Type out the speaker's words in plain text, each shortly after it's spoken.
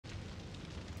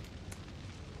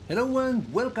Hello and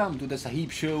welcome to the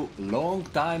Sahiib show. Long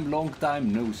time no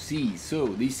see. So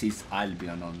this is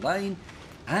Albion Online,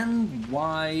 and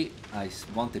why I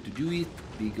wanted to do it,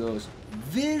 because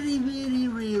very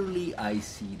rarely I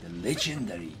see the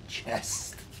legendary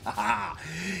chest.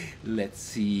 Let's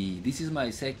see, this is my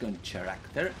second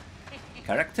character,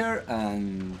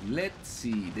 and let's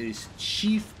see, there is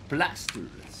Chief Plaster.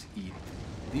 Let's eat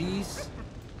this.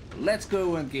 Let's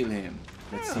go and kill him.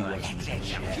 Let's see what's in the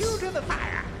chest. You to the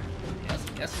fire.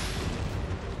 Yes.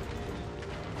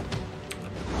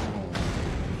 Oh,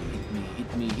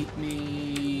 hit me.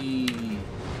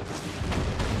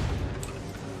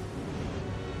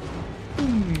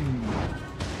 Boom.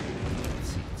 Let's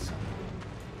see, some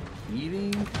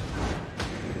healing.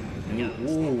 No.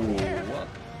 Oh, what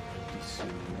is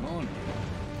going on?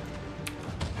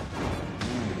 Oh,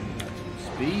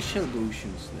 spatial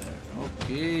potions there.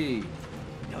 Okay.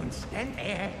 Don't stand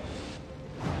there.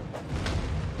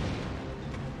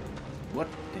 What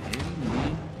the hell,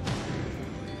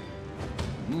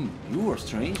 man? You are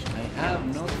strange. I have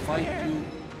not fight you.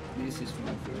 This is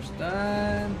my first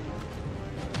time.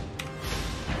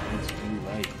 Let's do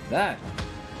like that.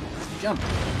 Jump.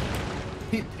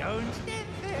 Hit. Don't stand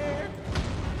there.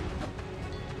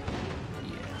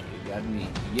 Yeah, you got me.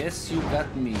 Yes, you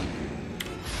got me.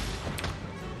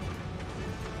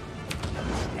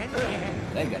 Don't stand there.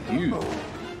 I got you.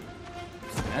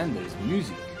 And there's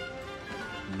music.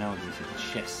 Now there's a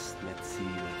chest. Let's see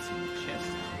what's in the chest.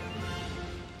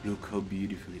 Look how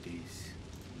beautiful it is.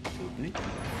 Let's open it.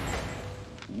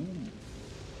 Ooh.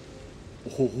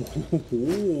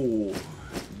 Oh,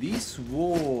 this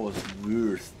was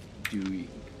worth doing.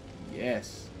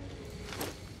 Yes.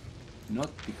 Not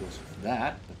because of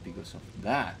that, but because of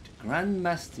that.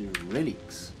 Grandmaster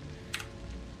relics.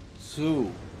 So,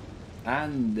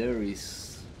 and there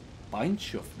is a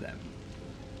bunch of them.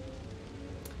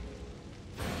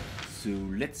 So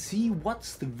let's see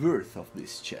what's the worth of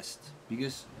this chest,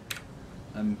 because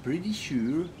I'm pretty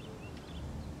sure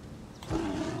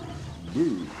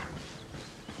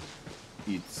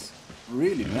it's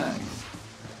really nice.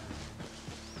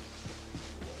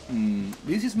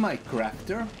 This is my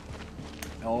crafter.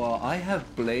 I have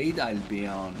played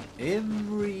Albion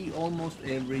almost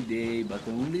every day, but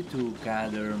only to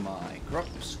gather my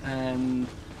crops and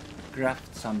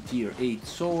craft some tier 8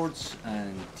 swords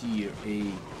and tier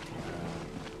 8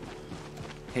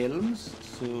 helms.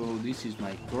 So this is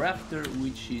my crafter,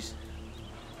 which is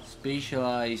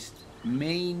specialized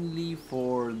mainly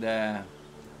for the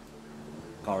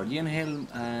guardian helm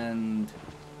and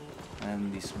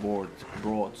this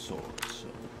broadsword. So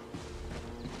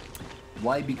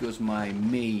why? Because my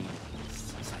main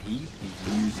Sahiib is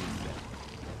using them,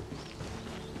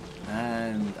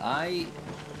 and I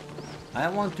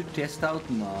want to test out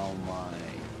now my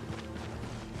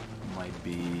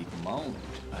big mount.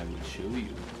 I will show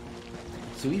you.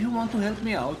 So if you want to help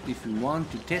me out, if you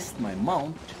want to test my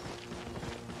mount,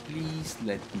 please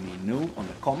let me know on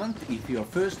the comment. If you are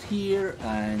first here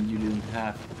and you didn't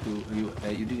have to,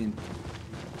 you didn't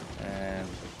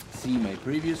see my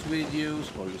previous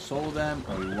videos, or you saw them,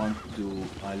 or you want to do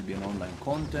Albion Online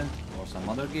content or some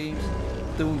other games,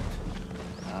 don't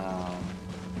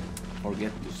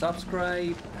forget to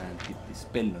subscribe and hit this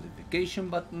bell notification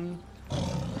button.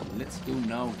 Let's go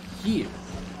now here.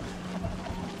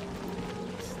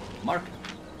 Market.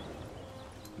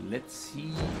 Let's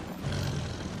see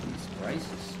these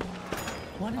prices.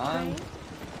 What a trade?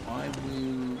 I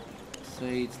will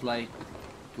say it's like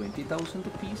 20,000 a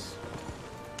piece.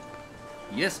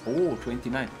 Yes, oh,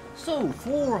 29. So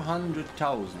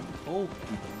 400,000. Oh,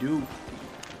 do.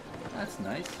 That's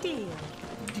nice. Deal.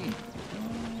 Deal.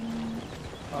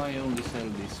 I only sell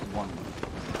this one.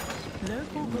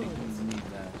 Local goods. Need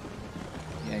that.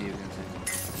 Yeah, you can sell it.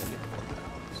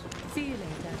 See you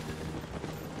later.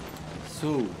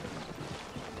 So,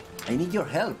 I need your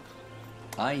help.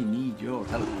 I need your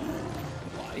help.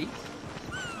 Why?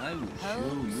 I will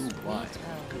show you why.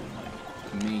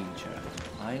 My main character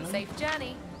island. Safe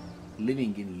journey.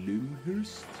 Living in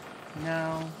Lumhurst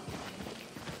now.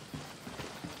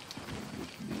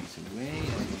 Put these away. I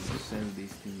want to sell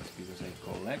these things because I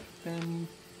collect them.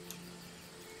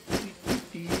 I have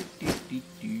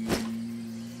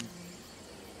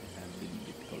a little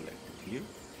bit collected here.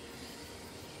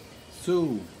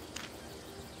 So,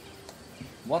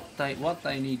 what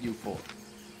I need you for?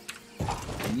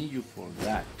 I need you for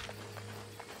that.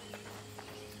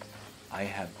 I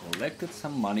have collected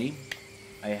some money.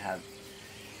 I have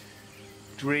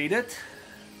traded,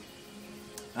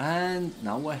 and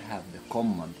now I have the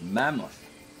command mammoth.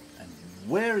 And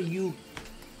where you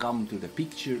come to the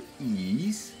picture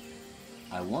is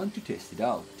I want to test it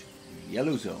out in the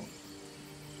yellow zone.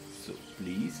 So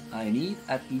please, I need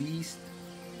at least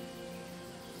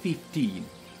 15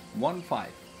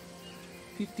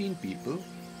 people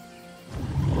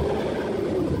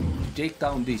to take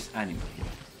down this animal here.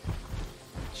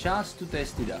 Just to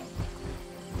test it out.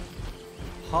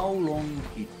 How long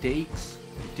it takes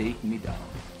to take me down.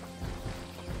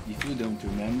 If you don't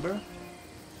remember,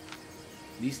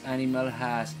 this animal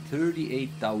has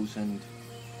 38,000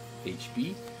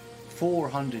 HP,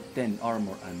 410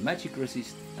 armor and magic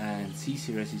resist, and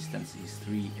CC resistance is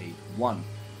 381.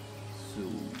 So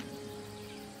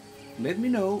let me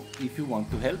know if you want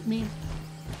to help me.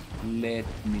 Let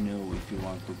me know if you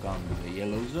want to come to the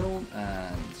yellow zone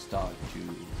and start to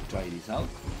try this out.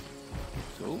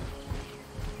 So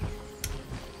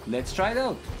let's try it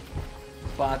out.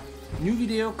 But new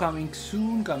video coming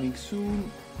soon.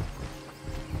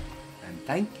 And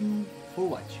thank you for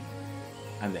watching.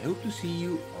 And I hope to see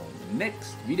you on the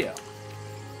next video.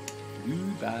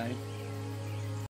 Goodbye.